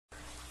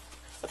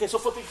Okay, so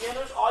for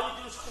beginners, all you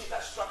do is create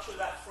that structure,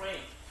 that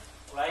frame,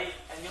 right?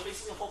 And you're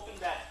basically hoping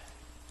that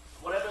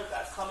whatever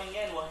that's coming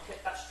in will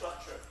hit that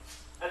structure.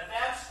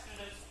 Advanced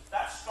students,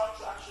 that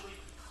structure actually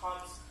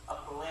becomes a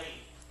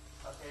blade.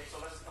 Okay,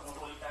 so let's I'm going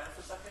to wait down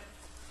for a second.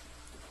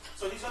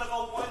 So he's going to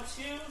go 1, 2,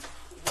 1,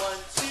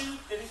 2.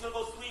 Then he's going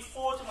to go 3,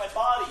 4 to my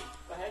body.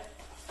 Go ahead.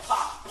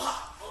 Pop,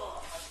 pop.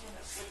 Oh, I can't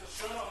get the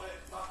shirt on it.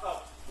 Knocked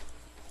out.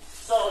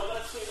 So you're going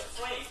to create a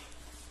frame.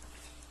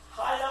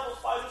 High-level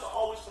fighters are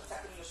always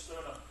protecting your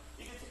sternum.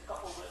 You can take a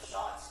couple of rip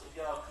shots if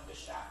you're a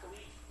conditioned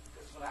athlete,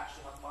 because you're going to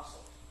actually have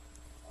muscles.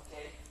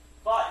 Okay?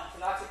 But you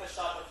cannot take a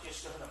shot with your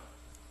sternum.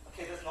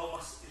 Okay, there's no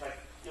muscle. Like,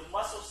 your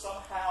muscle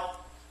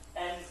somehow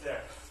ends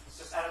there. It's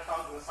just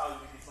anatomically, that's how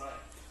you be designed.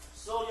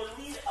 So your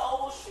lead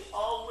elbow should be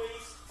always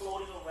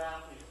floating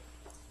around here.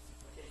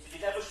 Okay, so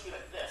you never should be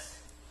like this,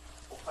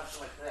 or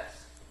punching like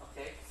this.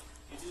 Okay?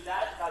 You do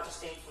that, now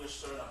just aim for your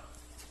sternum.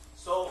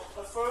 So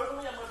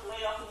preferably, I'm going to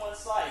blade off to one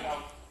side.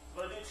 Now,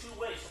 I'm going to do 2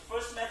 ways. The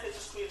first method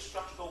is just create a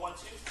structure. Go 1,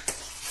 2,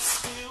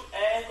 2,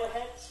 and go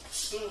ahead.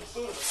 Boom,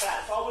 boom.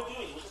 That's all we're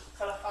doing. We're just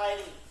kind of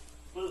hiding.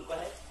 Boom, go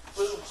ahead.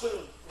 Boom,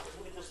 boom.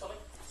 Moving the stomach.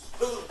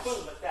 Boom,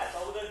 boom, like that. That's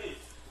all we're going to do.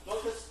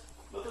 Notice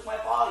my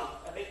body.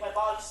 I make my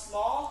body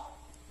small,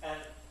 and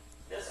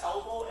this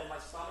elbow and my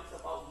stomach's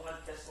about 1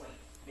 fist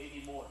length,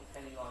 maybe more,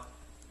 depending on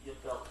your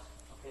build.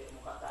 Okay, and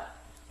we got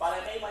that. But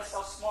I made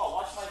myself small.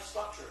 Watch my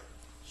structure.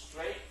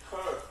 Straight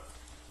curve.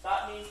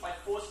 That means my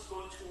force is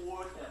going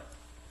toward him.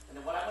 And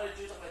then what I'm going to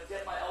do is I'm going to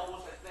get my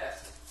elbows like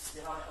this. See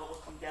how my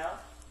elbows come down?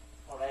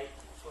 All right,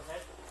 go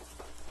ahead.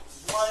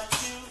 1,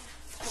 2,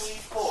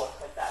 3, 4,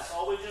 like that. That's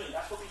all we're doing.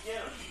 That's for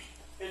beginners.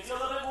 If you're a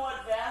little bit more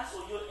advanced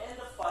or you're in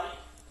the fight,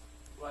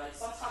 right?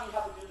 Sometimes you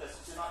have to do this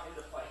if you're not in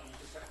the fight. You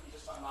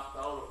just got knocked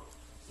out or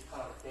you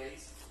kind of like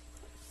dazed.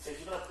 So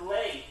if you're going to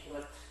blade, you're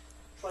going to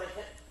try to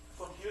hit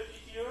from here to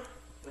here.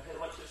 You're going to hit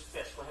it right to his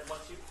fist. Go ahead, 1,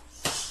 2.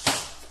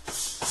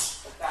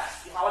 Like that.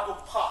 See how I go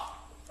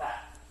pop? Like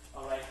that.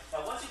 Alright.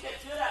 Now once you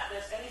get good at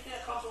this, anything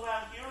that comes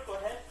around here, go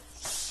ahead.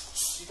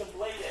 You can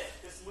blade it.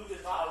 This move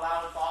is not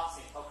allowed in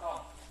boxing. How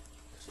come?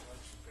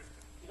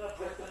 You're going to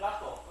break the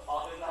knuckle.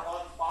 All these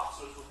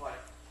boxers with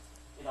like,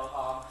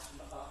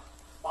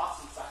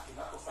 boxing factory,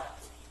 knuckle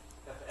factory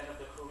at the end of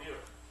their career.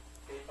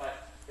 Okay,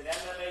 but in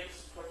MMA, this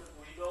is perfect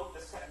legal.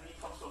 This technique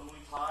comes from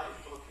Muay Thai and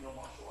Filipino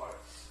Martial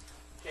Arts.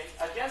 Okay,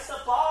 against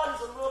the body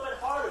is a little bit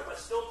harder, but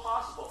still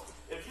possible.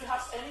 If you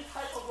have any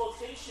type of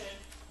rotation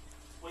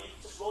where you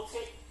just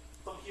rotate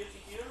from here to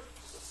here,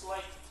 just a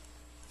slight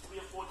 3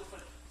 or 4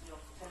 different,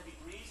 10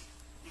 degrees,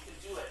 you can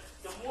do it.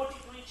 The more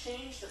degree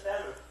change, the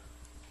better.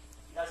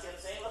 You guys get what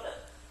I'm saying? Look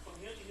at from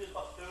here to here is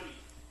about 30.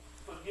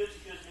 From here to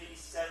here is maybe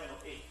 7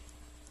 or 8.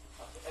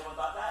 Okay, everyone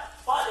got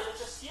that? But if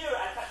it's just here,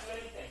 I can't do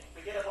anything.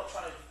 Forget about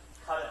trying to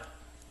cut him.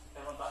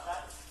 Everyone got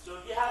that? So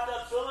if you have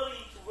the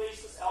ability to raise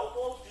this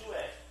elbow, do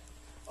it.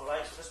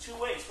 Alright, so there's 2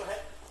 ways. Go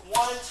ahead. 1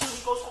 and 2, he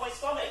goes for my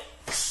stomach.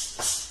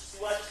 See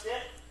what I just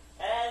did?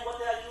 And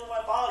what did I do with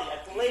my body? I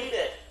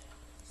bladed.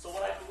 So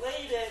when I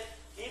bladed,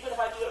 even if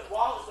I do it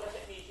wrong, it's going to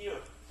hit me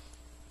here.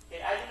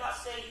 Okay, I do not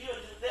stay here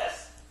and do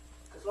this.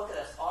 Because look at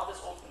this, all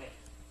this opening.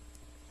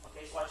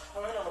 Okay, so I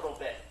turn a little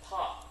bit.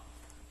 Pop.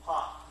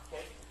 Pop.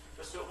 Okay?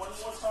 Let's do it one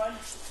more time.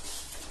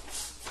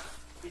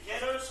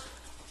 Beginners.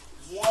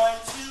 1, 2.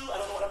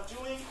 I don't know what I'm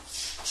doing.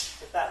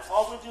 If that's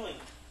all we're doing.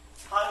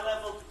 High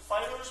level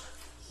fighters.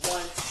 1,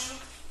 2.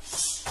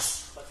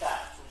 Like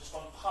that. So we're just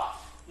going to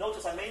pop.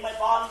 Notice I made my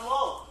body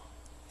low.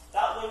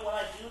 That way when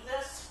I do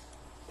this,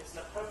 it's in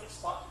a perfect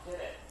spot to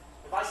hit it.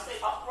 If I stay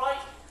upright,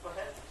 go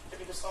ahead,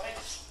 hit me the stomach.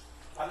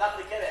 I'm not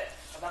going to get it.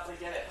 I'm not going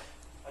to get it.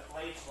 My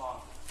blade's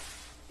wrong.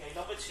 Okay,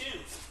 number 2.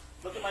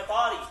 Look at my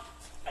body.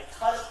 I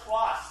cut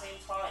across same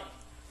time.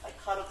 I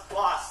cut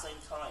across same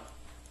time.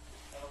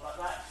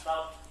 Like that.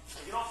 Now, if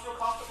you don't feel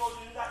comfortable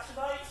doing that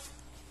tonight,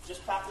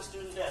 just practice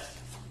doing this.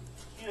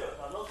 Here.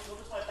 Now notice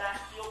my back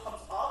heel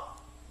comes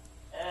up.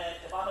 And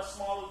if I'm a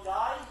smaller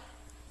guy,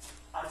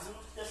 I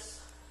move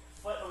this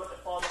foot a little bit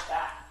farther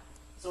back.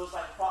 So it's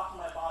like propping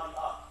my body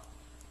up.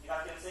 You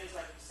guys get what I'm saying? It's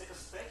like stick a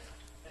stick,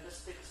 and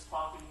this stick is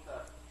propping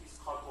the piece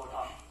of cardboard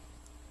up.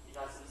 You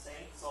guys get what I'm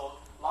saying?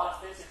 So a lot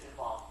of physics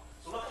involved.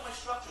 So look at my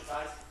structure,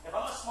 guys. If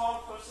I'm a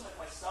smaller person like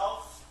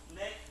myself,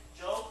 Nick,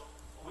 Joe,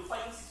 we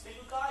fight against these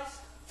bigger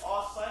guys,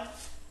 all of a sudden,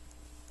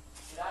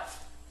 see that?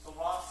 So we're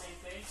all the same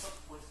thing. So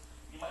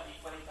you might be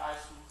fighting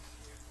guys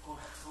who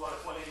are at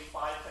 185,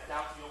 cut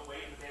down to your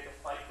weight, and they had to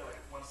fight, they're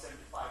like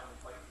 175 when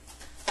they fight you.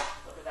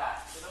 Look at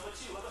that. So number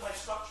 2, look at my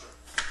structure.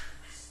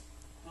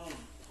 Boom,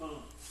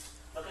 boom.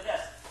 Look at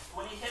this.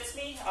 When he hits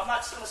me, I'm not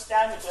just going to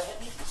stand here. Go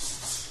hit me.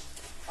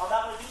 I'm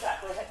not going to do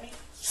that. Go hit me.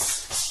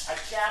 I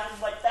jab him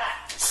right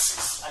back.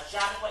 I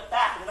jab him right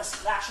back, and then I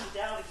slash him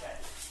down again.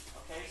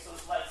 Okay, so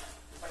it's like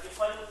you're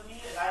fighting with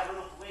me, and I have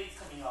little blades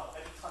coming out.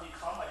 Every time you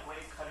come, my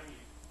blade's cutting you.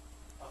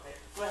 Okay,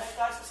 go ahead,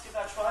 guys. Let's give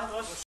that a try.